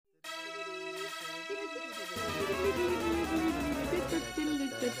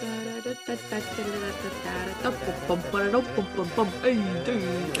Oh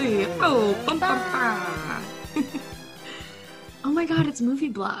my god, it's Movie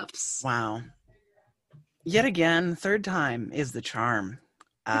Bluffs. Wow. Yet again, third time is the charm.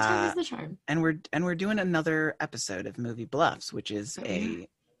 Third time is the charm. And we're doing another episode of Movie Bluffs, which is a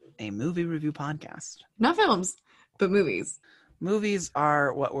movie review podcast. Not films, but movies. Movies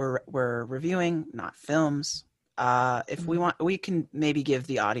are what we're reviewing, not films. If we want, we can maybe give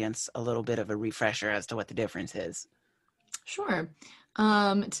the audience a little bit of a refresher as to what the difference is. Sure.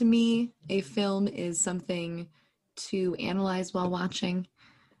 To me, a film is something to analyze while watching,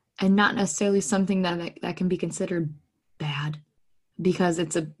 and not necessarily something that can be considered bad, because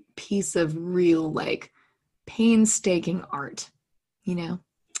it's a piece of real, like, painstaking art, you know?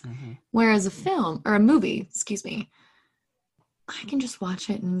 Mm-hmm. Whereas a film, or a movie, I can just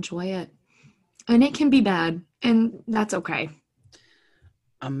watch it and enjoy it. And it can be bad, and that's okay.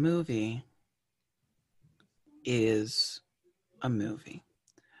 A movie is a movie.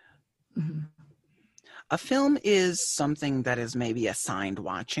 Mm-hmm. A film is something that is maybe assigned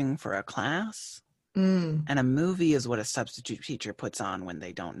watching for a class. And a movie is what a substitute teacher puts on when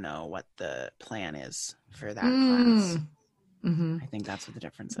they don't know what the plan is for that class. Mm-hmm. I think that's what the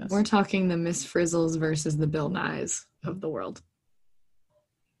difference is. We're talking the Miss Frizzles versus the Bill Nyes of the world.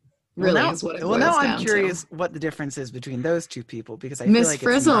 Really is what it boils down to. Well, now I'm curious what the difference is between those two people, because I Miss feel like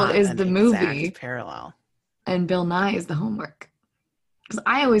Frizzle it's not is the movie parallel, and Bill Nye is the homework. Because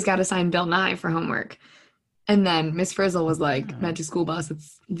I always got assigned Bill Nye for homework, and then Miss Frizzle was like, "Magic School Bus,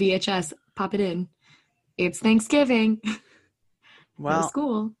 it's VHS, pop it in. It's Thanksgiving." Well,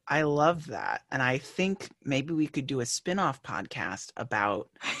 school. I love that, and I think maybe we could do a spin-off podcast about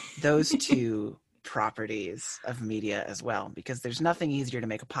those two properties of media as well, because there's nothing easier to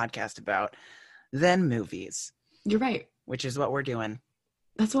make a podcast about than movies. You're right. Which is what we're doing.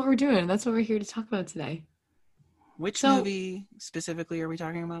 That's what we're doing. That's what we're here to talk about today. Which movie specifically are we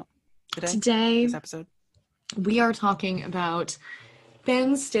talking about today? This episode? We are talking about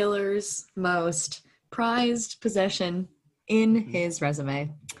Ben Stiller's most prized possession in his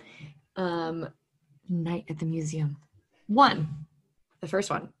resume. Night at the Museum. The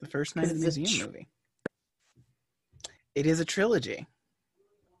first one. The first Night at the Museum movie. It is a trilogy.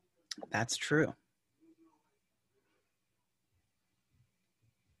 That's true.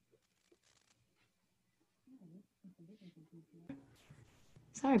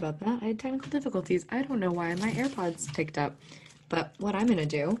 Sorry about that. I had technical difficulties. I don't know why my AirPods picked up. But what I'm going to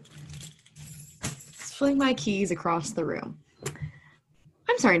do is fling my keys across the room.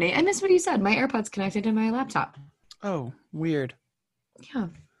 I'm sorry, Nate. I missed what you said. My AirPods connected to my laptop. Oh, weird. Yeah.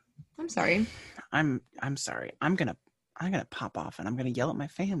 I'm sorry. I'm sorry. I'm gonna pop off and I'm gonna yell at my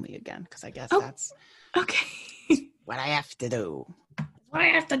family again, because I guess that's okay. what I have to do. What I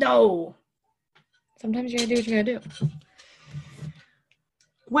have to do. Sometimes you gotta do what you gotta do.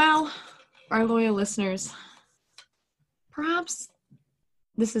 Well, our loyal listeners, perhaps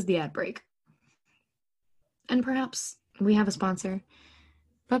this is the ad break. And perhaps we have a sponsor,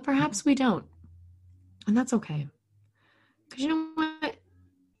 but perhaps we don't. And that's okay. Because you know what?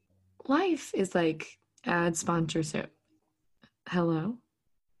 Life is like ad sponsorship. Hello?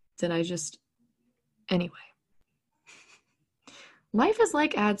 Did I just... Anyway. Life is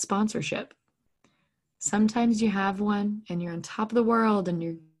like ad sponsorship. Sometimes you have one and you're on top of the world and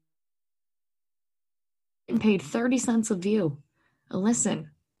you're getting paid 30 cents a view.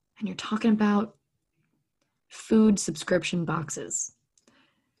 Listen, and you're talking about food subscription boxes.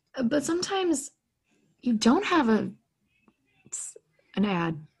 But sometimes you don't have an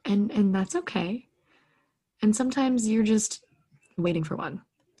ad, and that's okay. And sometimes you're just waiting for one.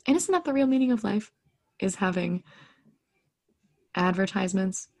 And isn't that the real meaning of life? Is having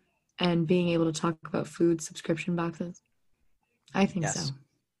advertisements and being able to talk about food subscription boxes? I think so.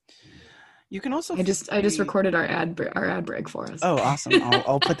 You can also... I just recorded our ad break for us. Oh, awesome.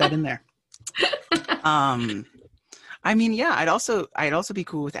 I'll put that in there. I mean, yeah, I'd also be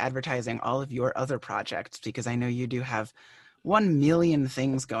cool with advertising all of your other projects, because I know you do have 1 million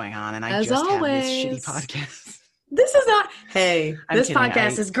things going on, and I have this shitty podcast. This is not... Hey, this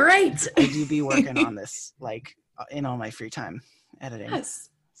podcast is great. I do be working on this, like, in all my free time, editing.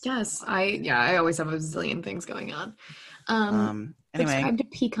 Yes. I always have a zillion things going on. Anyway. Subscribe to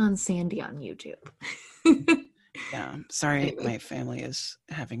Pecan Sandy on YouTube. Yeah, sorry, my family is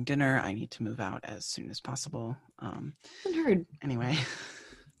having dinner. I need to move out as soon as possible. I haven't heard. Anyway.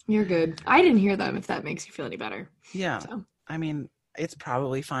 You're good. I didn't hear them, if that makes you feel any better. Yeah. So. I mean, it's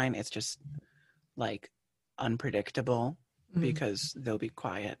probably fine. It's just, like, unpredictable, because they'll be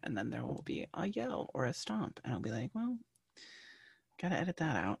quiet and then there will be a yell or a stomp. And I'll be like, well, gotta edit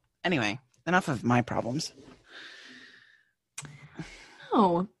that out. Anyway, enough of my problems.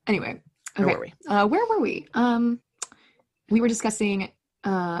 Oh, anyway. Okay. Where were we? Where were we? We were discussing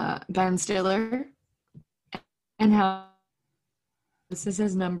Ben Stiller and how this is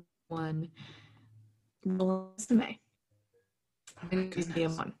his number one resume.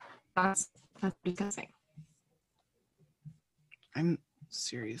 Museum one. That's discussing. I'm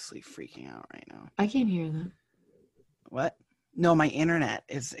seriously freaking out right now. I can't hear them. What? No, my internet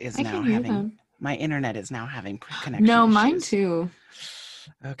is I now can hear having them. My internet is now having connection No, issues. mine too.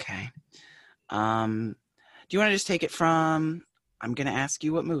 Okay. Do you want to just take it from? I'm gonna ask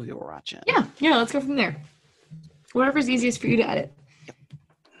you what movie we're watching. Yeah. Let's go from there. Whatever's easiest for you to edit. Yep.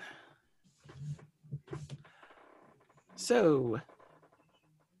 So,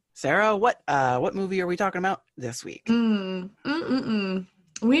 Sarah, what movie are we talking about this week?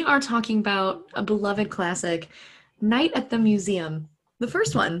 We are talking about a beloved classic, Night at the Museum. The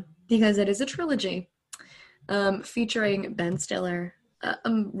first one, because it is a trilogy, featuring Ben Stiller,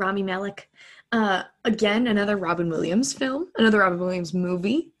 Rami Malek. Again, another Robin Williams film, another Robin Williams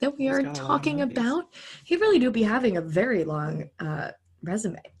movie that we are talking about. He really do be having a very long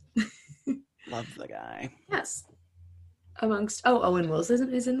resume. Love the guy. Yes. Amongst Owen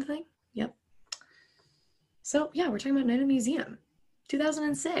Wilson is in the thing. Yep. So yeah, we're talking about Night at the Museum,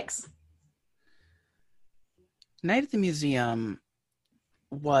 2006. Night at the Museum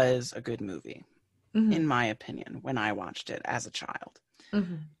was a good movie, in my opinion, when I watched it as a child.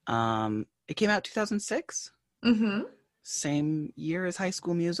 It came out 2006. Same year as High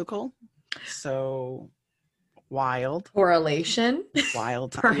School Musical. So wild. Correlation.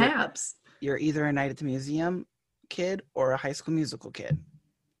 Wild time. Perhaps. You're either a Night at the Museum kid or a High School Musical kid.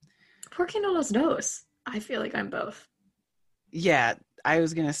 ¿Por qué no los dos? I feel like I'm both. Yeah, I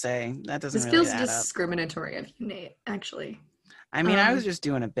was going to say, that doesn't this really feels add discriminatory of you, Nate, actually. I mean, I was just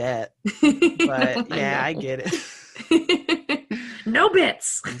doing a bit, but yeah, I get it. No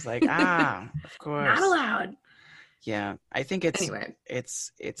bits. It's like, of course. Not allowed. Yeah, I think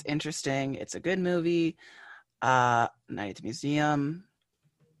it's interesting. It's a good movie. Night at the Museum.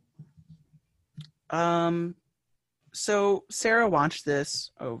 So Sarah watched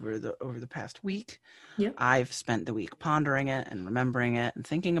this over the past week. Yep. I've spent the week pondering it and remembering it and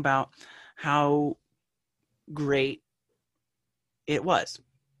thinking about how great it was.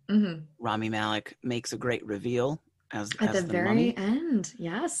 Rami Malek makes a great reveal as the very mummy. End.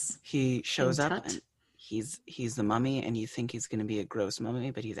 Yes. He shows up and he's the mummy, and you think he's going to be a gross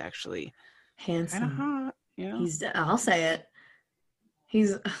mummy, but he's actually handsome. Kind of hot. Yeah. I'll say it.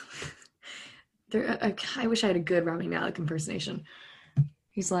 He's. I wish I had a good Rami Malek impersonation.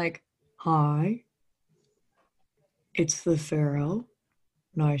 He's like, "Hi, it's the Pharaoh.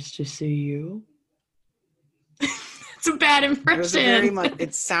 Nice to see you." It's a bad impression.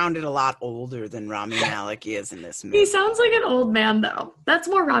 It sounded a lot older than Rami Malek is in this movie. He sounds like an old man, though. That's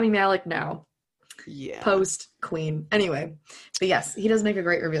more Rami Malek now. Yeah. Post Queen. Anyway, but yes, he does make a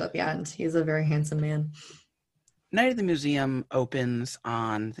great reveal at the end. He's a very handsome man. Night at the Museum opens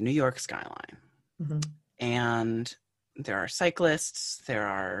on the New York skyline. And there are cyclists, there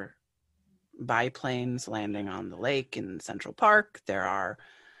are biplanes landing on the lake in Central Park, there are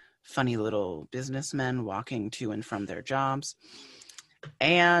funny little businessmen walking to and from their jobs.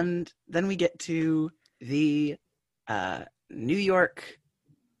 And then we get to the New York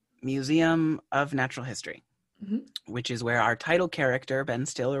Museum of Natural History, which is where our title character, Ben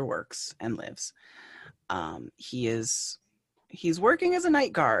Stiller, works and lives. He's working as a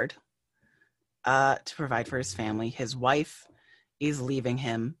night guard to provide for his family. His wife is leaving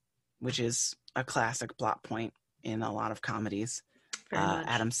him, which is a classic plot point in a lot of comedies,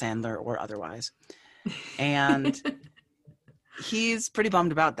 Adam Sandler or otherwise. And he's pretty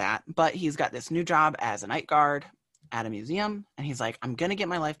bummed about that, but he's got this new job as a night guard at a museum, and he's like, I'm gonna get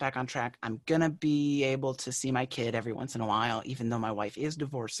my life back on track. I'm gonna be able to see my kid every once in a while, even though my wife is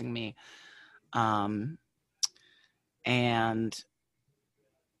divorcing me. And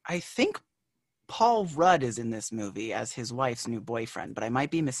I think Paul Rudd is in this movie as his wife's new boyfriend, but I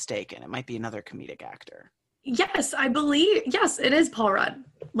might be mistaken. It might be another comedic actor. Yes, I believe. Yes, it is Paul Rudd.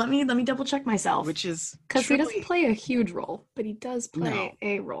 Let me double check myself. Which is because he doesn't play a huge role, but he does play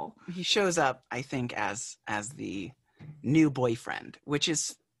a role. He shows up, I think, as the new boyfriend, which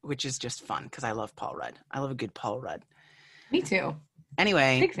is just fun because I love Paul Rudd. I love a good Paul Rudd. Me too.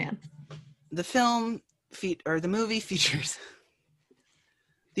 Anyway, big fan. The movie features.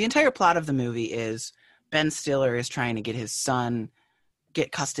 The entire plot of the movie is Ben Stiller is trying to get his son,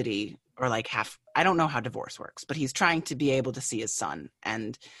 get custody, or I don't know how divorce works, but he's trying to be able to see his son.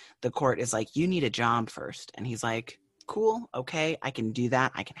 And the court is like, you need a job first. And he's like, cool, okay, I can do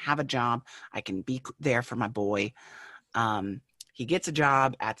that. I can have a job. I can be there for my boy. He gets a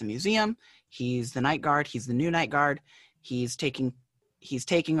job at the museum. He's the night guard. He's the new night guard. He's taking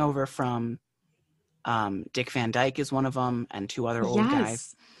over from Dick Van Dyke is one of them, and two other old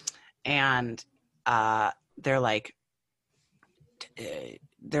guys. And they're like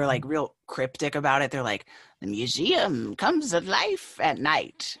real cryptic about it. They're like, the museum comes to life at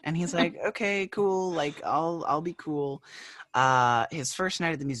night. And he's like, okay, cool. Like, I'll be cool. His first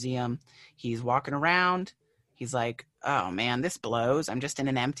night at the museum, he's walking around. He's like, oh man, this blows. I'm just in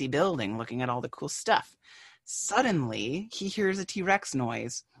an empty building looking at all the cool stuff. Suddenly, he hears a T-Rex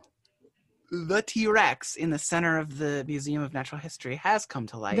noise. The T-Rex in the center of the Museum of Natural History has come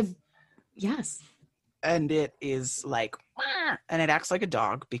to life. Yes. And it is like, wah! And it acts like a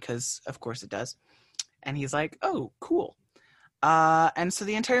dog because, of course, it does. And he's like, oh, cool. And so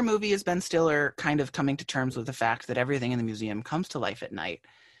the entire movie is Ben Stiller kind of coming to terms with the fact that everything in the museum comes to life at night.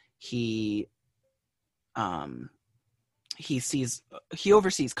 He oversees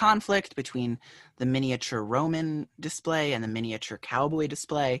conflict between the miniature Roman display and the miniature cowboy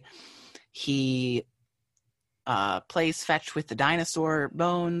display. He plays fetch with the dinosaur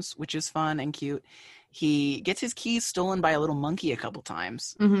bones, which is fun and cute. He gets his keys stolen by a little monkey a couple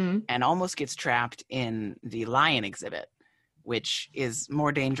times and almost gets trapped in the lion exhibit, which is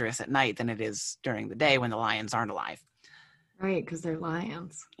more dangerous at night than it is during the day when the lions aren't alive. Right, because they're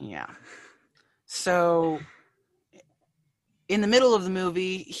lions. Yeah. So in the middle of the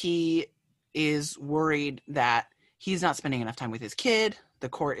movie, he is worried that he's not spending enough time with his kid. The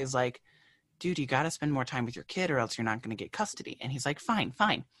court is like, dude, you got to spend more time with your kid or else you're not going to get custody. And he's like, fine.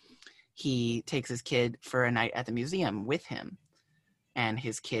 He takes his kid for a night at the museum with him. And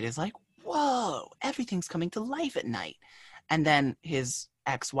his kid is like, whoa, everything's coming to life at night. And then his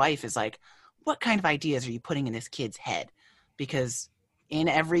ex-wife is like, what kind of ideas are you putting in this kid's head? Because in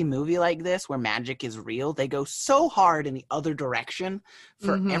every movie like this where magic is real, they go so hard in the other direction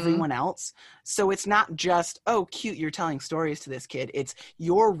for everyone else. So it's not just, oh, cute, you're telling stories to this kid. It's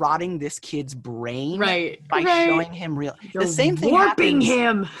you're rotting this kid's brain by showing him real. You're warping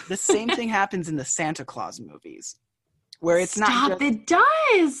him. The same thing happens in the Santa Claus movies. Where it's it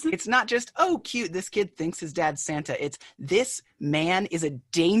does. It's not just, oh, cute, this kid thinks his dad's Santa. It's this man is a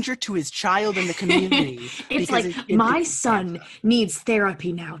danger to his child and the community. It's like, my son needs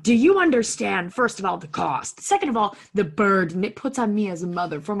therapy now. Do you understand, first of all, the cost? Second of all, the burden it puts on me as a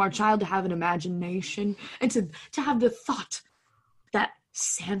mother from our child to have an imagination and to have the thought that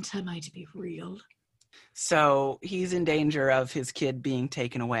Santa might be real. So he's in danger of his kid being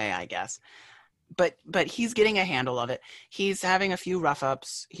taken away, I guess. But he's getting a handle of it. He's having a few rough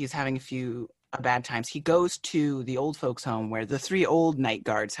ups. He's having a few bad times. He goes to the old folks' home where the 3 old night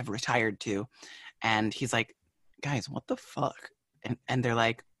guards have retired to. And he's like, guys, what the fuck? And they're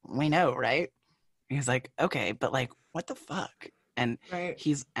like, we know, right? And he's like, okay, but like, what the fuck? And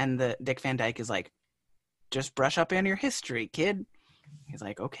the Dick Van Dyke is like, just brush up on your history, kid. He's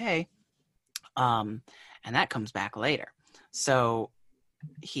like, okay. And that comes back later. So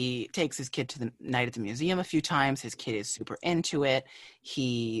he takes his kid to the night at the museum a few times. His kid is super into it.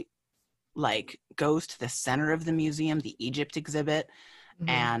 He like goes to the center of the museum, the Egypt exhibit,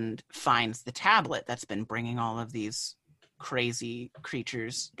 and finds the tablet that's been bringing all of these crazy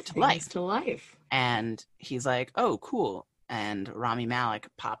creatures to life. And he's like, oh, cool. And Rami Malek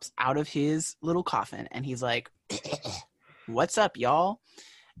pops out of his little coffin and he's like, what's up, y'all?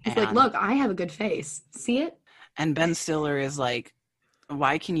 He's like, look, I have a good face. See it? And Ben Stiller is like,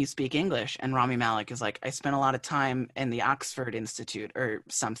 why can you speak English? And Rami Malek is like, I spent a lot of time in the Oxford Institute or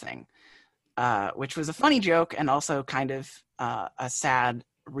something, which was a funny joke and also kind of a sad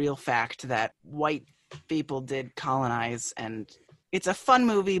real fact that white people did colonize. And it's a fun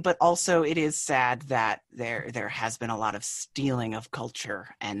movie, but also it is sad that there has been a lot of stealing of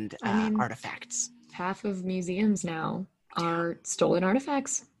culture and artifacts. Half of museums now are stolen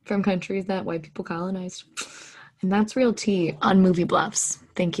artifacts from countries that white people colonized. And that's real tea on Movie Bluffs.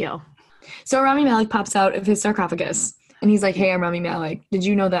 Thank you. So Rami Malek pops out of his sarcophagus and he's like, hey, I'm Rami Malek. Did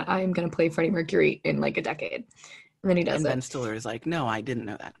you know that I am going to play Freddie Mercury in like a decade? And then he does and Ben Stiller is like, no, I didn't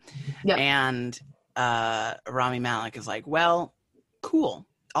know that. Yep. And Rami Malek is like, well, cool.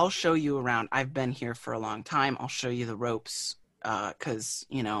 I'll show you around. I've been here for a long time. I'll show you the ropes because,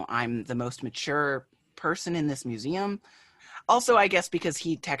 I'm the most mature person in this museum. Also, I guess because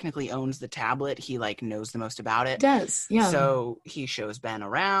he technically owns the tablet, he like knows the most about it. Does, yeah. So he shows Ben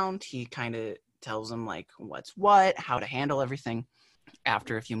around. He kind of tells him like what's what, how to handle everything.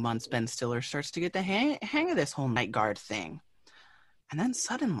 After a few months, Ben Stiller starts to get the hang of this whole night guard thing. And then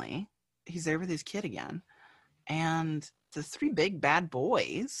suddenly, he's there with his kid again. and the three big bad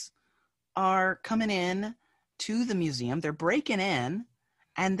boys are coming in to the museum. They're breaking in,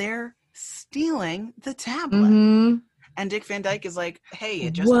 and they're stealing the tablet. Mm-hmm. And Dick Van Dyke is like, "Hey,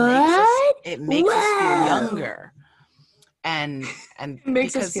 it just makes us feel younger." And it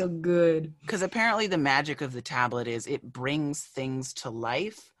makes us feel good. Because apparently the magic of the tablet is it brings things to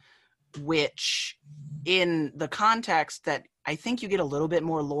life, which in the context that I think you get a little bit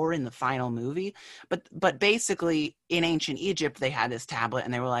more lore in the final movie, but basically in ancient Egypt they had this tablet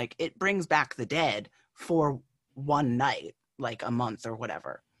and they were like, it brings back the dead for one night, like a month or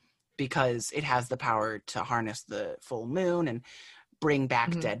whatever, because it has the power to harness the full moon and bring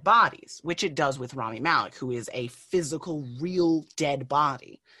back dead bodies, which it does with Rami Malek, who is a physical, real dead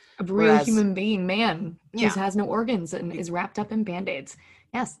body. A real human being, man, just has no organs and is wrapped up in Band-Aids.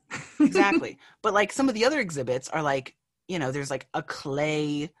 Yes. Exactly. But like some of the other exhibits are like, you know, there's like a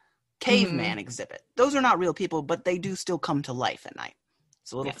clay caveman exhibit. Those are not real people, but they do still come to life at night.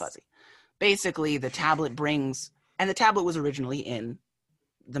 It's a little fuzzy. Basically, the tablet and the tablet was originally in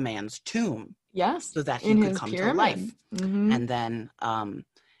the man's tomb. Yes. So that he could come to life. And then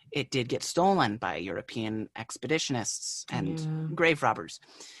it did get stolen by European expeditionists and grave robbers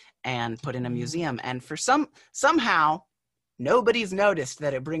and put in a museum. And for somehow, nobody's noticed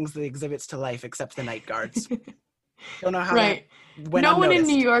that it brings the exhibits to life except the night guards. Don't know how that went No unnoticed. one in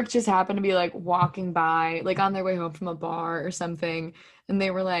New York just happened to be like walking by, like on their way home from a bar or something, and they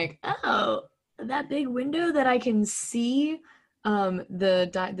were like, "Oh, that big window that I can see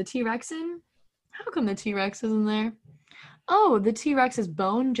the T-Rex in? How come the T-Rex isn't there? Oh, the T-Rex's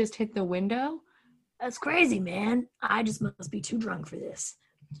bone just hit the window? That's crazy, man. I just must be too drunk for this."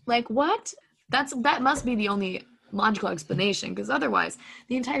 Like, what? That must be the only logical explanation, because otherwise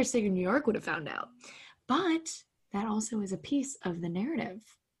the entire state of New York would have found out. But that also is a piece of the narrative.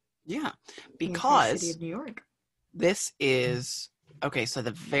 Yeah, because the city of New York. This is okay. So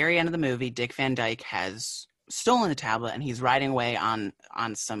the very end of the movie, Dick Van Dyke has stolen the tablet and he's riding away on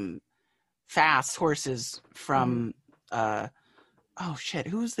some fast horses from oh shit,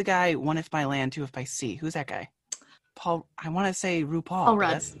 who's the guy? One if by land, two if by sea. Who's that guy? Paul. I want to say RuPaul. Paul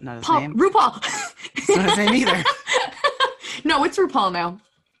Rudd. That's not his name. RuPaul. It's not his name either. No, it's RuPaul now.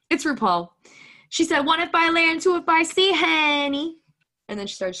 It's RuPaul. She said, "One if by land, two if by sea, honey." And then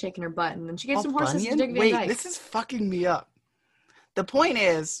she started shaking her butt, and then she gave some horses to Dick Van Dyke. Wait, this is fucking me up. The point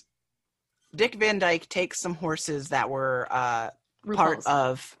is, Dick Van Dyke takes some horses that were part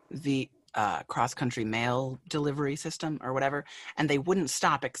of the cross-country mail delivery system or whatever, and they wouldn't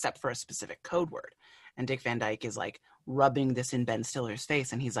stop except for a specific code word. And Dick Van Dyke is like rubbing this in Ben Stiller's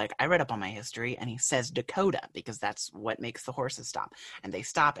face, and he's like, "I read up on my history," and he says Dakota because that's what makes the horses stop. And they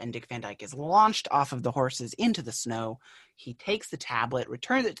stop, and Dick Van Dyke is launched off of the horses into the snow. He takes the tablet,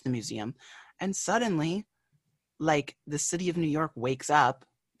 returns it to the museum, and suddenly, like, the city of New York wakes up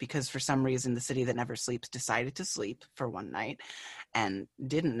because for some reason the city that never sleeps decided to sleep for one night and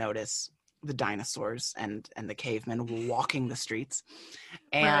didn't notice the dinosaurs and the cavemen walking the streets.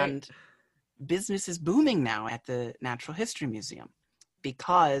 And business is booming now at the Natural History Museum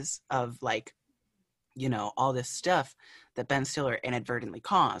because of, like, you know, all this stuff that Ben Stiller inadvertently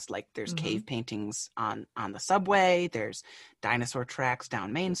caused. Like, there's cave paintings on the subway, there's dinosaur tracks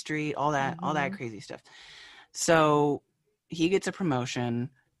down Main Street, all that crazy stuff. So he gets a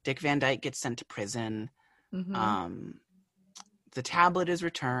promotion. Dick Van Dyke gets sent to prison. The tablet is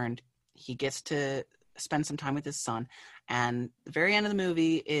returned. He gets to spend some time with his son. And the very end of the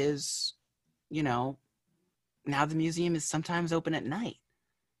movie is, you know, now the museum is sometimes open at night.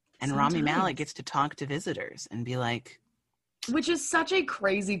 And Rami Malek gets to talk to visitors and be like... Which is such a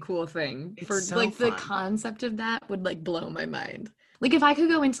crazy cool thing. For so like fun. The concept of that would like blow my mind. Like if I could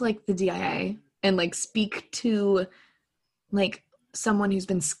go into like the DIA and like speak to like someone who's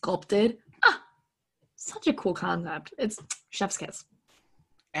been sculpted. Such a cool concept. It's chef's kiss.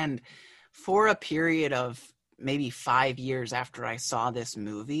 And for a period of maybe 5 years after I saw this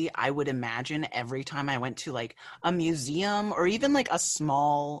movie, I would imagine every time I went to like a museum or even like a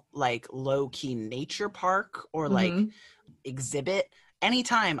small like low-key nature park or like exhibit,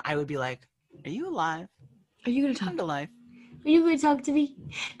 anytime I would be like, "Are you alive? Are you going to talk to life? Are you going to talk to me?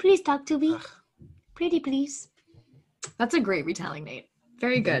 Please talk to me. Pretty please." That's a great retelling, Nate.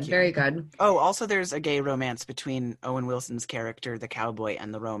 Very good. Very good. Oh, also there's a gay romance between Owen Wilson's character, the cowboy,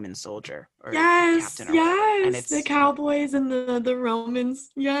 and the Roman soldier. Or captain or whatever. And it's the cowboys and the Romans.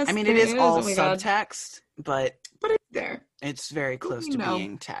 Yes. I mean, it is all subtext, but it's there. It's very close to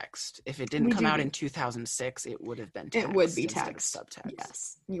being text. If it didn't come out in 2006, it would have been text. It would be text. Subtext.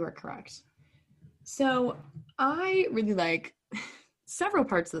 Yes, you are correct. So I really like several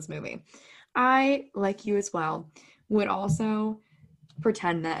parts of this movie. I, like you as well, would also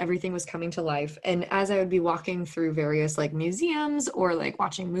pretend that everything was coming to life. And as I would be walking through various like museums or like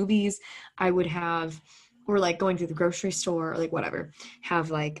watching movies, I would have, or like going to the grocery store or like whatever,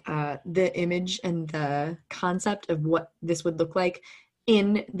 have like the image and the concept of what this would look like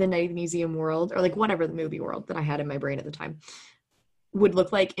in the Night at the Museum world, or like whatever the movie world that I had in my brain at the time would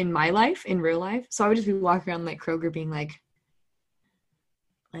look like in my life, in real life. So I would just be walking around like Kroger being like,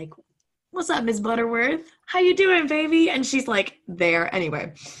 what's up, Miss Butterworth? How you doing, baby? And she's like there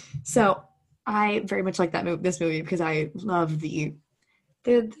anyway. So I very much like this movie because I love the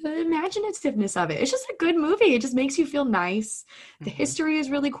imaginativeness of it. It's just a good movie. It just makes you feel nice. The history is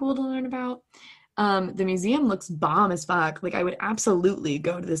really cool to learn about. The museum looks bomb as fuck. Like I would absolutely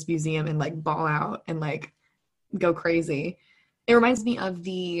go to this museum and like ball out and like go crazy. It reminds me of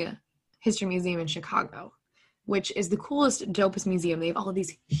the History Museum in Chicago, which is the coolest, dopest museum. They have all of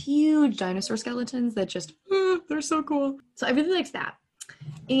these huge dinosaur skeletons that just, they're so cool. So I really liked that.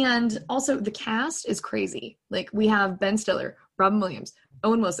 And also the cast is crazy. Like we have Ben Stiller, Robin Williams,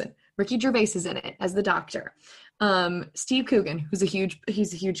 Owen Wilson, Ricky Gervais is in it as the doctor. Steve Coogan, he's a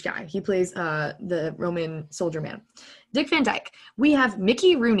huge guy. He plays the Roman soldier man. Dick Van Dyke. We have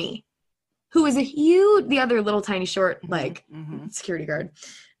Mickey Rooney, who is the other little tiny short, security guard.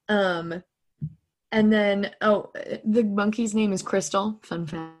 And then, the monkey's name is Crystal. Fun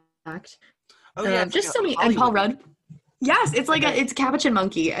fact. Oh yeah, just so many. And Paul Rudd. Yes, it's like it's a capuchin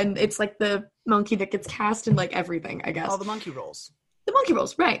monkey, and it's like the monkey that gets cast in like everything, I guess. All the monkey roles. The monkey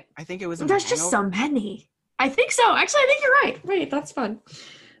roles, right? I think it was. There's just so many. I think so. Actually, I think you're right. Right, that's fun.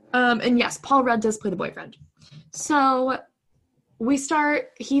 And yes, Paul Rudd does play the boyfriend. So we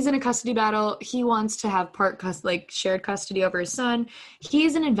start. He's in a custody battle. He wants to have shared custody over his son.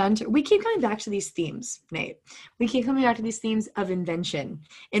 He's an inventor. We keep coming back to these themes, Nate. We keep coming back to these themes of invention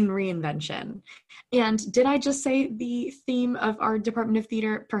and reinvention. And did I just say the theme of our Department of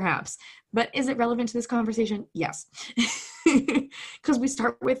Theater? Perhaps. But is it relevant to this conversation? Yes. Because we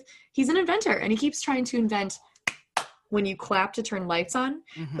start with, he's an inventor, and he keeps trying to invent when you clap to turn lights on.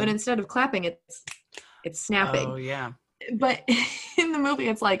 But instead of clapping, it's snapping. Oh, yeah. But in the movie,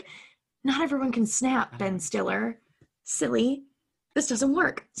 it's like, not everyone can snap, Ben Stiller. Silly. This doesn't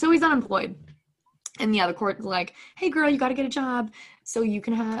work. So he's unemployed. And the court's like, hey, girl, you got to get a job so you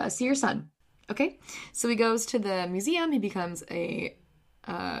can see your son. Okay? So he goes to the museum. He becomes a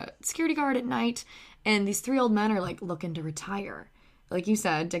security guard at night. And these three old men are, like, looking to retire. Like you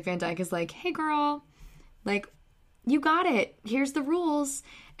said, Dick Van Dyke is like, hey, girl, like, you got it. Here's the rules.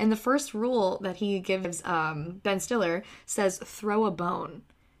 And the first rule that he gives Ben Stiller says, throw a bone.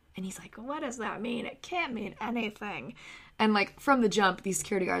 And he's like, what does that mean? It can't mean anything. And like from the jump, these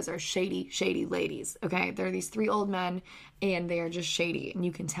security guards are shady, shady ladies. Okay, they're these three old men, and they are just shady. And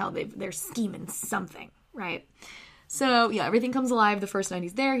you can tell they're scheming something, right? So yeah, everything comes alive. The first night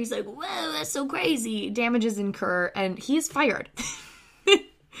he's there, he's like, whoa, that's so crazy. Damages incur, and he's fired.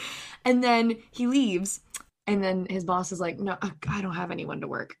 And then he leaves. And then his boss is like, no, I don't have anyone to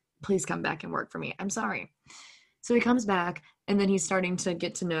work. Please come back and work for me. I'm sorry. So he comes back, and then he's starting to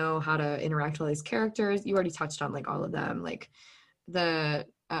get to know how to interact with all these characters. You already touched on like all of them, like the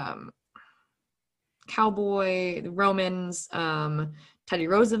cowboy, the Romans, Teddy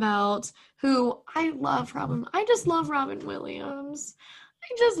Roosevelt, who I just love Robin Williams.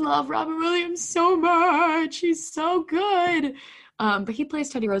 I just love Robin Williams so much. He's so good. But he plays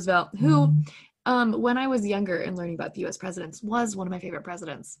Teddy Roosevelt, who... when I was younger and learning about the U.S. presidents, was one of my favorite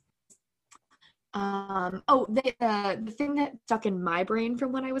presidents. The thing that stuck in my brain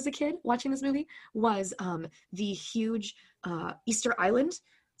from when I was a kid watching this movie was the huge Easter Island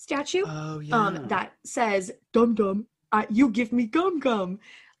statue. Oh, yeah. That says, dum dum, you give me gum gum.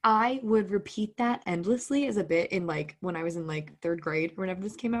 I would repeat that endlessly as a bit in like when I was in like third grade or whenever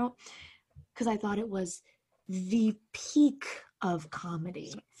this came out, because I thought it was the peak of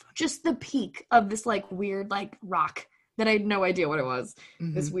comedy. Just the peak of this like weird like rock that I had no idea what it was.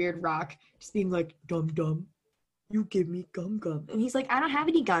 This weird rock just being like, dum dum, you give me gum gum. And he's like, I don't have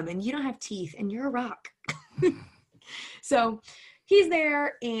any gum and you don't have teeth and you're a rock. So he's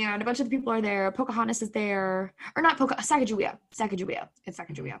there, and a bunch of the people are there. Pocahontas is there. Or not Sacagawea. It's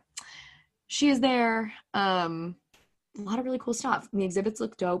Sacagawea. She is there. A lot of really cool stuff. The exhibits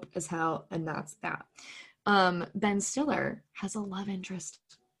look dope as hell, and that's that. Ben Stiller has a love interest.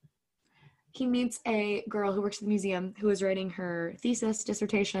 He meets a girl who works at the museum who is writing her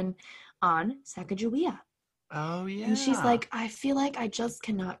dissertation on Sacagawea. Oh, yeah. And she's like, I feel like I just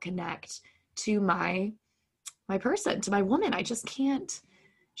cannot connect to my person, to my woman. I just can't.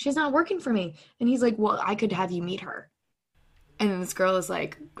 She's not working for me. And he's like, well, I could have you meet her. And then this girl is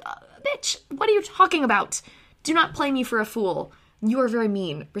like, bitch, what are you talking about? Do not play me for a fool. You are very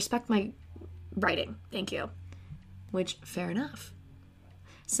mean. Respect my writing. Thank you. Which, fair enough.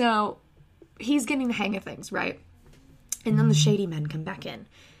 So, he's getting the hang of things, right? And then the shady men come back in.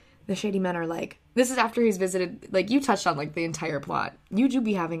 The shady men are like, this is after he's visited, like, you touched on, like, the entire plot. You do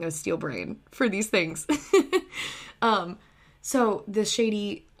be having a steel brain for these things. So, the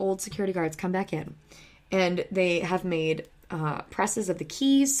shady old security guards come back in. And they have made presses of the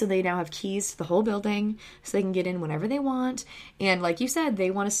keys, so they now have keys to the whole building, so they can get in whenever they want. And like you said,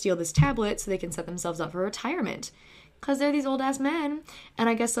 they want to steal this tablet so they can set themselves up for retirement. Because they're these old-ass men, and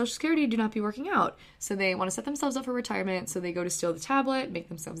I guess Social Security do not be working out. So they want to set themselves up for retirement, so they go to steal the tablet, make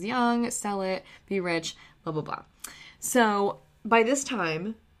themselves young, sell it, be rich, blah, blah, blah. So by this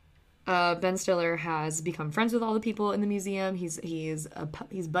time, Ben Stiller has become friends with all the people in the museum. He's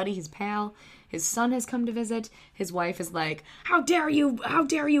buddy, his pal. His son has come to visit. His wife is like, how dare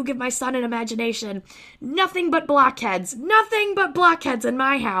you give my son an imagination? Nothing but blockheads in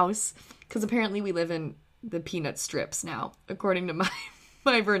my house. Because apparently we live in the peanut strips now, according to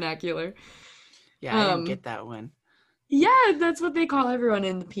my vernacular. Yeah, I didn't get that one. Yeah, that's what they call everyone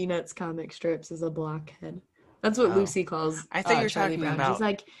in the Peanuts comic strips, is a blockhead. That's what Lucy calls I thought you were Charlie talking Brown. about. She's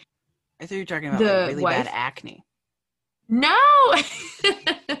like, I thought you were talking about like, really bad acne. No!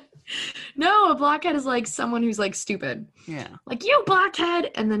 No, a blockhead is like someone who's like stupid. Yeah. Like, you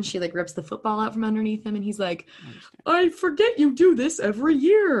blockhead! And then she like rips the football out from underneath him and he's like, I forget you do this every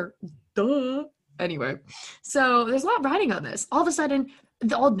year. Duh. Anyway, so there's a lot riding on this. All of a sudden,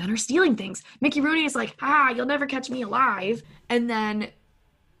 the old men are stealing things. Mickey Rooney is like, you'll never catch me alive. And then,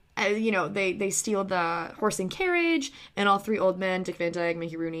 they steal the horse and carriage, and all three old men, Dick Van Dyke,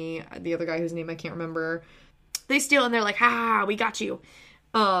 Mickey Rooney, the other guy whose name I can't remember, they steal and they're like, we got you.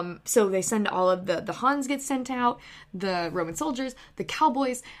 So they send all of the Huns get sent out, the Roman soldiers, the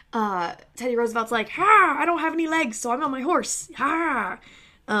cowboys. Teddy Roosevelt's like, I don't have any legs, so I'm on my horse.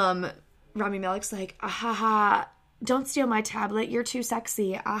 Rami Malek's like, don't steal my tablet, you're too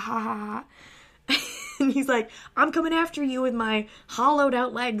sexy. And he's like, I'm coming after you with my hollowed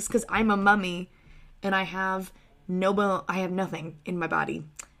out legs because I'm a mummy and I have nothing in my body.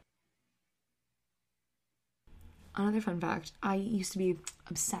 Another fun fact, I used to be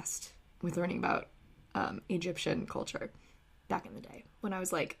obsessed with learning about Egyptian culture back in the day when I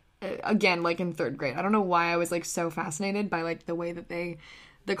was like, again, like in third grade. I don't know why I was like so fascinated by like the way that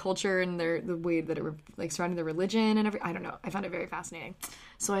the culture and the way that it like surrounding the religion and I don't know. I found it very fascinating.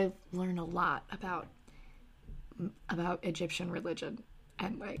 So I learned a lot about Egyptian religion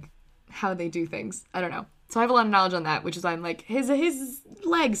and like how they do things. I don't know. So I have a lot of knowledge on that, which is why I'm like, his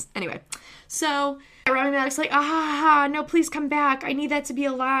legs. Anyway, so Rami Malek's like, no, please come back. I need that to be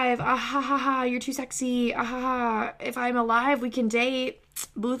alive. You're too sexy. If I'm alive, we can date.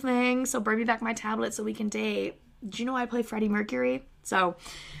 Boo thing. So bring me back my tablet so we can date. Do you know I play Freddie Mercury? So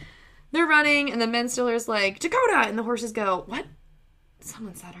they're running, and then Ben Stiller's like, Dakota! And the horses go, what?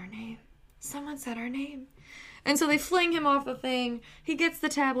 Someone said our name. And so they fling him off the thing. He gets the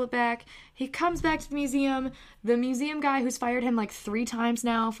tablet back. He comes back to the museum. The museum guy who's fired him like 3 times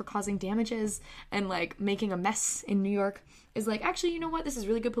now for causing damages and like making a mess in New York is like, actually, you know what? This is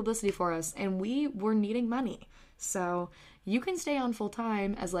really good publicity for us. And we were needing money. So you can stay on full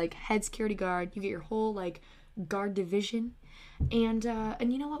time as like head security guard. You get your whole like guard division. And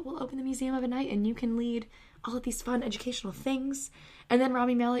you know what? We'll open the museum of a night and you can lead all of these fun educational things. And then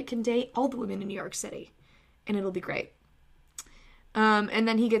Rami Malek can date all the women in New York City. And it'll be great. And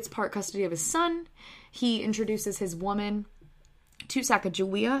then he gets part custody of his son. He introduces his woman to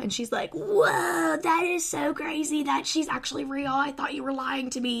Sacagawea, and she's like, whoa, that is so crazy that she's actually real. I thought you were lying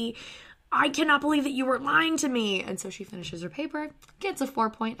to me. I cannot believe that you were lying to me. And so she finishes her paper, gets a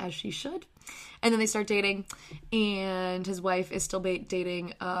 4 point, as she should. And then they start dating, and his wife is still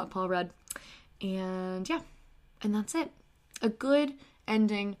dating Paul Rudd. And yeah, and that's it. A good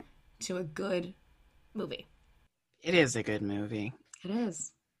ending to a good movie. It is a good movie. It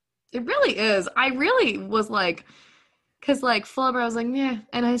is. It really is. I really was like, because like Flubber, I was like, yeah,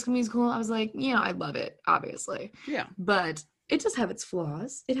 and High School Musical, I was like, I love it, obviously. Yeah. But it does have its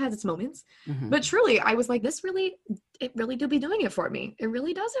flaws. It has its moments. Mm-hmm. But truly, I was like, it really do be doing it for me. It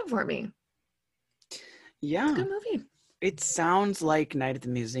really does it for me. Yeah. It's a good movie. It sounds like Night at the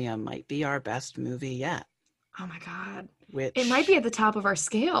Museum might be our best movie yet. Oh my God. It might be at the top of our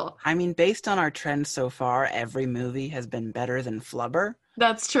scale. I mean, based on our trends so far, every movie has been better than Flubber.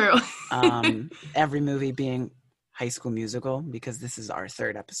 That's true. Every movie being High School Musical, because this is our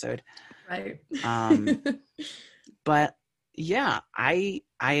 3rd episode. Right. But yeah, I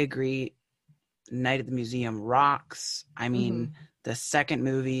agree Night at the Museum rocks. I mean, the second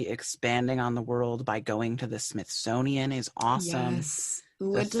movie expanding on the world by going to the Smithsonian is awesome. Yes,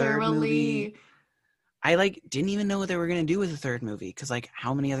 the third movie, I didn't even know what they were going to do with the third movie, because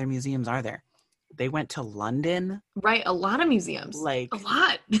how many other museums are there? They went to London. Right, a lot of museums. A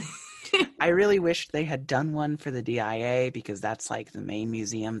lot. I really wish they had done one for the DIA, because that's the main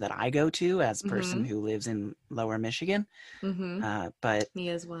museum that I go to as a person who lives in Lower Michigan. But me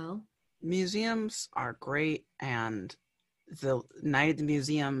as well. Museums are great, and the Night at the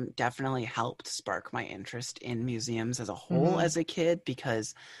Museum definitely helped spark my interest in museums as a whole as a kid,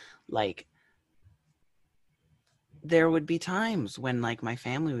 because there would be times when my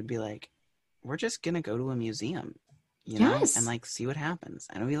family would be we're just gonna go to a museum, know, and see what happens,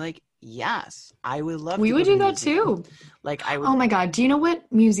 and I'd be yes, I would love we to would go do to that too. I would. Oh my god, do you know what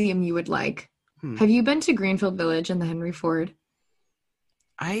museum you would like? Have you been to Greenfield Village and the Henry Ford?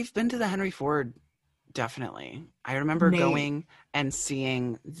 I've been to the Henry Ford, definitely. I remember going and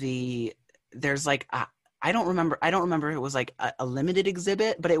seeing there's I don't remember if it was a limited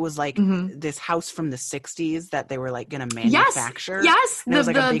exhibit, but it was this house from the 60s that they were going to manufacture. Yes, and it was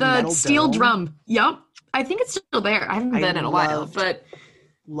the a big metal steel dome. drum. Yep. I think it's still there. I haven't been in a while, but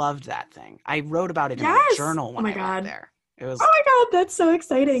loved that thing. I wrote about it in my journal when I went there. It was, oh my god, that's so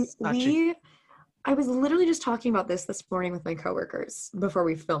exciting. I was literally just talking about this morning with my coworkers before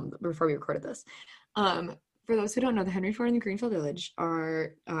we recorded this. For those who don't know, the Henry Ford and the Greenfield Village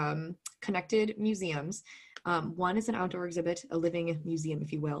are connected museums. One is an outdoor exhibit, a living museum,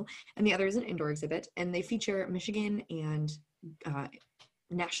 if you will, and the other is an indoor exhibit, and they feature Michigan and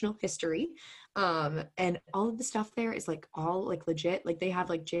national history. And all of the stuff there is all legit. They have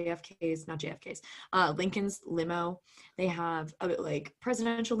Lincoln's limo. They have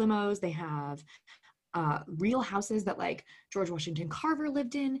presidential limos. They have real houses that George Washington Carver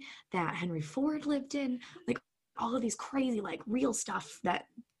lived in, that Henry Ford lived in, all of these crazy real stuff that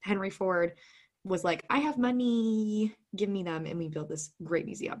Henry Ford was I have money, give me them, and we build this great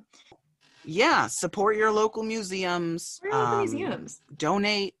museum. Yeah, support your local museums.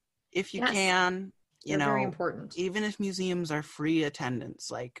 Donate if you can. They're very important. Even if museums are free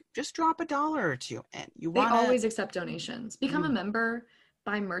attendance, just drop $1 or $2 in. They always accept donations. Become a member,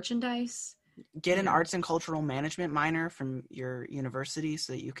 buy merchandise. Get an arts and cultural management minor from your university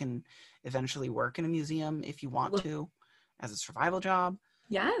so that you can eventually work in a museum if you want to, as a survival job.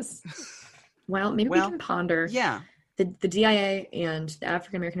 Yes. Well, maybe we can ponder the DIA and the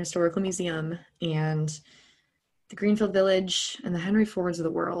African American Historical Museum and the Greenfield Village and the Henry Fords of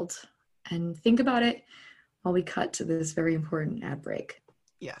the world, and think about it while we cut to this very important ad break.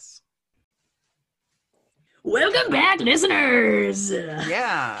 Yes. Welcome back, listeners!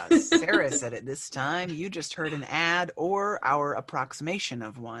 Yeah, Sarah said it this time. You just heard an ad or our approximation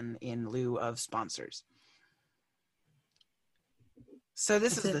of one in lieu of sponsors. So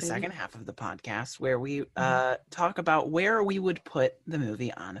this is the second half of the podcast where we talk about where we would put the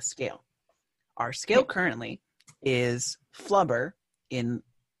movie on a scale. Our scale currently is Flubber in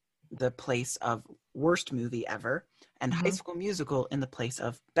the place of worst movie ever, and High School Musical in the place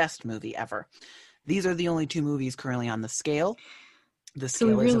of best movie ever. These are the only two movies currently on the scale. The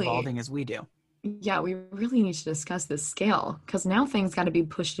scale is evolving as we do. Yeah, we really need to discuss this scale, because now things got to be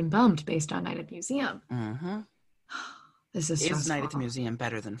pushed and bumped based on Night at the Museum. This is stressful. Is Night at the Museum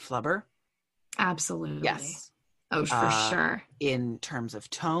better than Flubber? Absolutely. Yes. Oh, for sure. In terms of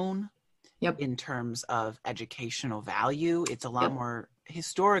tone, in terms of educational value, it's a lot more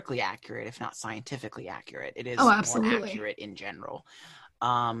historically accurate, if not scientifically accurate. It is more accurate in general.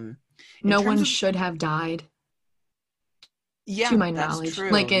 No one should have died. Yeah, to my that's knowledge. True.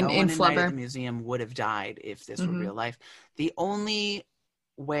 In Night Flubber. at the Museum would have died if this were real life. The only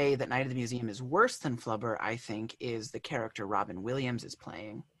way that Night at the Museum is worse than Flubber, I think, is the character Robin Williams is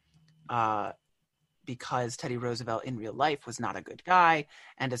playing. Because Teddy Roosevelt in real life was not a good guy,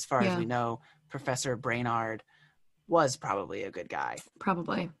 and as far as we know, Professor Brainard was probably a good guy.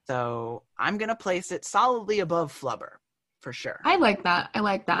 Probably. So I'm going to place it solidly above Flubber, for sure. I like that.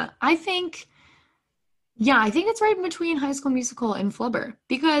 I think it's right in between High School Musical and Flubber,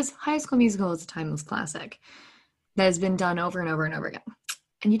 because High School Musical is a timeless classic that has been done over and over and over again.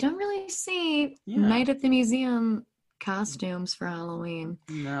 And you don't really see Night at the Museum costumes for Halloween.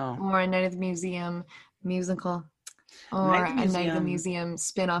 No. Or a Night at the Museum musical. Or a Night at the Museum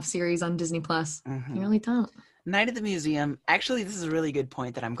spin-off series on Disney+. You really don't. Night at the Museum, actually, this is a really good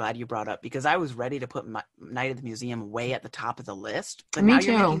point that I'm glad you brought up, because I was ready to put Night at the Museum way at the top of the list. But now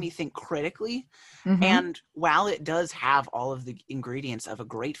you're making me think critically. And while it does have all of the ingredients of a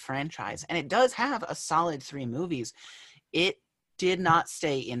great franchise, and it does have a solid 3 movies, it did not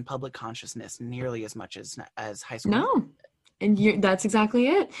stay in public consciousness nearly as much as High School. No, and that's exactly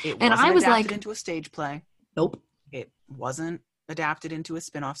it. It and wasn't I was adapted like, into a stage play. nope. It wasn't adapted into a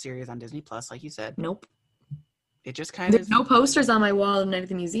spin-off series on Disney Plus, like you said. Nope. It just kind There's no posters on my wall of Night at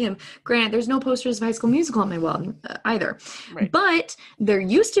the Museum. Granted, there's no posters of High School Musical on my wall either. Right. But there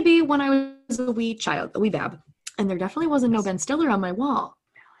used to be when I was a wee child, a wee bab. And there definitely wasn't no Ben Stiller on my wall.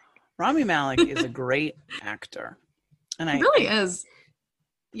 Rami Malek is a great actor. And He really is.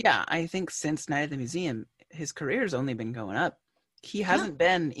 Yeah, I think since Night at the Museum, his career's only been going up. He hasn't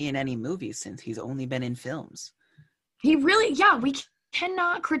been in any movies since. He's only been in films. He really, we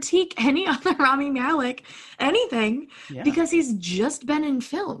cannot critique any other Rami Malek anything because he's just been in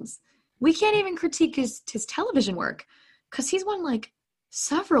films. We can't even critique his television work because he's won like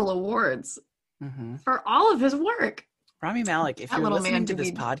several awards for all of his work. Rami Malek, if you're listening to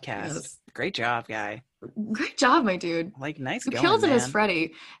this podcast, great job, guy. Great job, my dude. Like, nice going, kills it as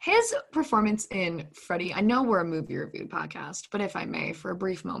Freddy. His performance in Freddy, I know we're a movie review podcast, but if I may, for a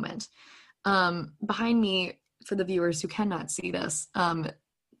brief moment, behind me, for the viewers who cannot see this,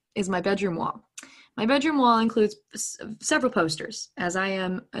 is my bedroom wall. My bedroom wall includes several posters. As I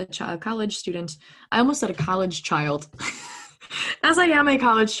am a college student, I almost said a college child. As I am a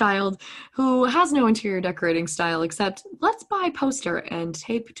college child who has no interior decorating style except let's buy poster and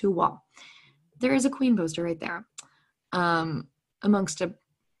tape to wall. There is a Queen poster right there, amongst a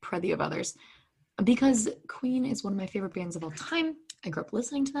prethee of others, because Queen is one of my favorite bands of all time. I grew up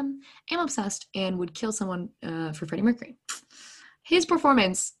listening to them, am obsessed, and would kill someone for Freddie Mercury. His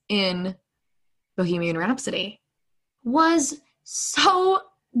performance in Bohemian Rhapsody was so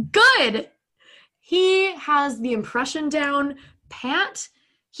good. He has the impression down pat.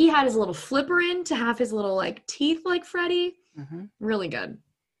 He had his little flipper in to have his little like teeth like Freddie. Really good.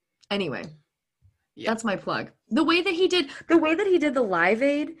 Anyway, that's my plug. The way that he did the Live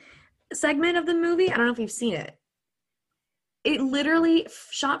Aid segment of the movie, I don't know if you've seen it. It literally,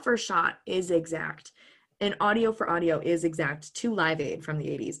 shot for shot, is exact. And audio for audio is exact to Live Aid from the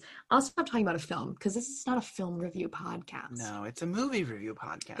 80s. I'll stop talking about a film, because this is not a film review podcast. No, it's a movie review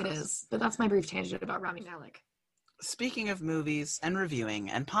podcast. It is. But that's my brief tangent about Rami Malek. Speaking of movies and reviewing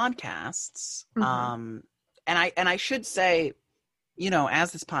and podcasts, and I should say,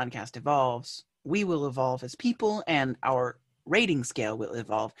 as this podcast evolves, we will evolve as people, and our rating scale will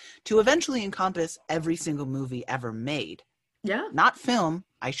evolve to eventually encompass every single movie ever made. Yeah. Not film.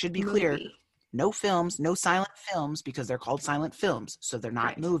 I should be clear. No films, no silent films, because they're called silent films. So they're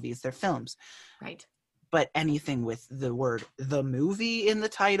not movies, they're films. Right. But anything with the word "the movie" in the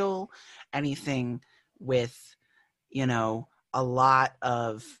title, anything with, a lot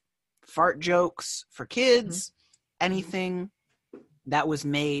of fart jokes for kids, anything that was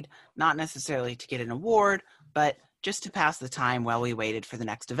made not necessarily to get an award, but just to pass the time while we waited for the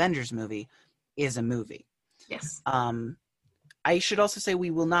next Avengers movie is a movie. Yes. I should also say we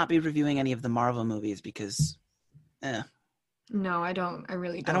will not be reviewing any of the Marvel movies because, No, I don't. I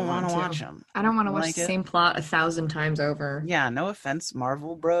really don't. I don't want to watch them. I don't want to watch the same plot 1,000 times over. Yeah, no offense,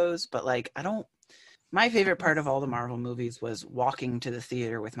 Marvel bros, but I don't. My favorite part of all the Marvel movies was walking to the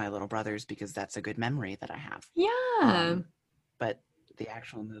theater with my little brothers because that's a good memory that I have. Yeah. But the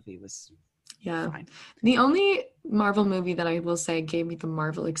actual movie was fine. The only Marvel movie that I will say gave me the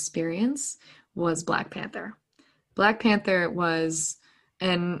Marvel experience was Black Panther. Black Panther was,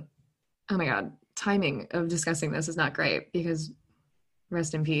 and oh my God, timing of discussing this is not great because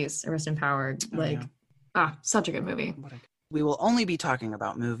rest in peace, rest in power. Such a good movie. We will only be talking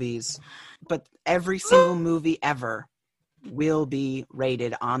about movies, but every single movie ever will be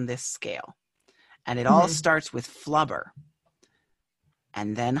rated on this scale. And it all starts with Flubber.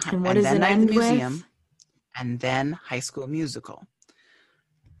 And then Night at the Museum. And then High School Musical.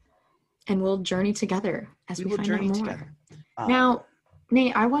 And we'll journey together as we find out more. Together. Now,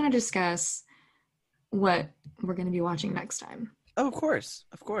 Nate, I want to discuss what we're going to be watching next time. Oh, of course.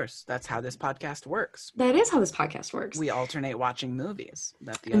 Of course. That's how this podcast works. That is how this podcast works. We alternate watching movies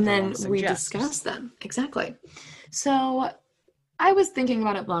that the and other then one suggests. We discuss them. Exactly. So I was thinking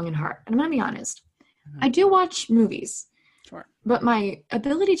about it long and hard. And I'm going to be honest. I do watch movies. Sure. But my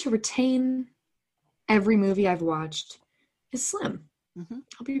ability to retain every movie I've watched is slim.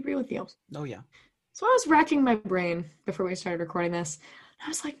 I'll be real with you. Oh, yeah. So I was racking my brain before we started recording this. And I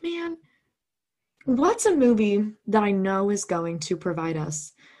was like, man, what's a movie that I know is going to provide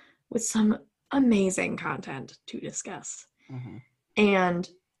us with some amazing content to discuss? And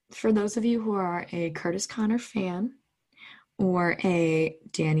for those of you who are a Curtis Connor fan, or a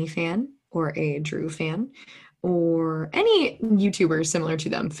Danny fan, or a Drew fan, or any YouTuber similar to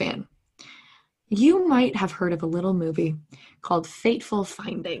them fan, You might have heard of a little movie called Fateful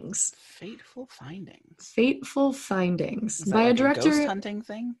Findings. Fateful Findings. Fateful Findings. Is that by like a director, ghost hunting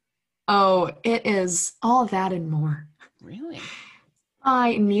thing? Oh, it is all that and more. Really?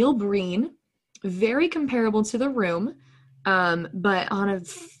 By Neil Breen. Very comparable to The Room, but on a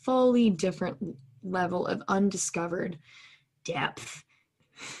fully different level of undiscovered depth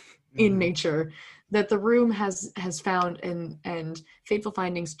in nature that The Room has found, and Fateful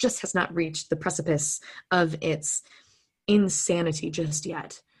Findings just has not reached the precipice of its insanity just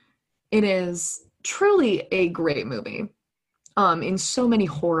yet. It is truly a great movie, in so many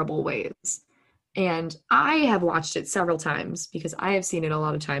horrible ways. And I have watched it several times because I have seen it a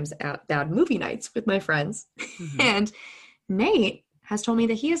lot of times at bad movie nights with my friends. Mm-hmm. And Nate has told me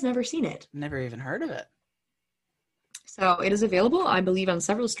that he has never seen it. Never even heard of it. So it is available, I believe, on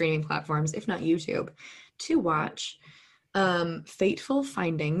several streaming platforms, if not YouTube, to watch. Fateful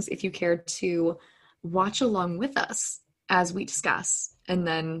Findings, if you care to watch along with us as we discuss, and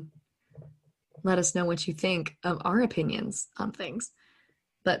then let us know what you think of our opinions on things.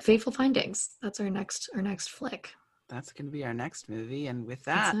 But Fateful Findings, that's our next flick. That's going to be our next movie. And with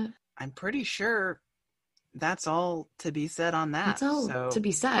that, I'm pretty sure that's all to be said on that. That's all to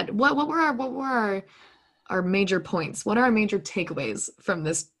be said. What were our major points? What are our major takeaways from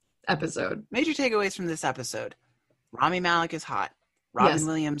this episode? Major takeaways from this episode. Rami Malek is hot. Robin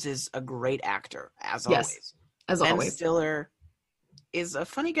Williams is a great actor, as always. As Ben always. Stiller is a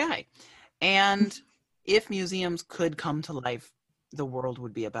funny guy. And if museums could come to life, the world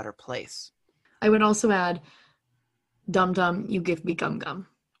would be a better place. I would also add, Dum Dum, you give me gum gum.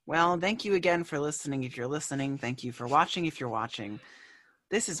 Well, thank you again for listening if you're listening. Thank you for watching if you're watching.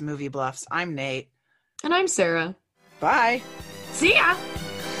 This is Movie Bluffs. I'm Nate. And I'm Sarah. Bye. See ya!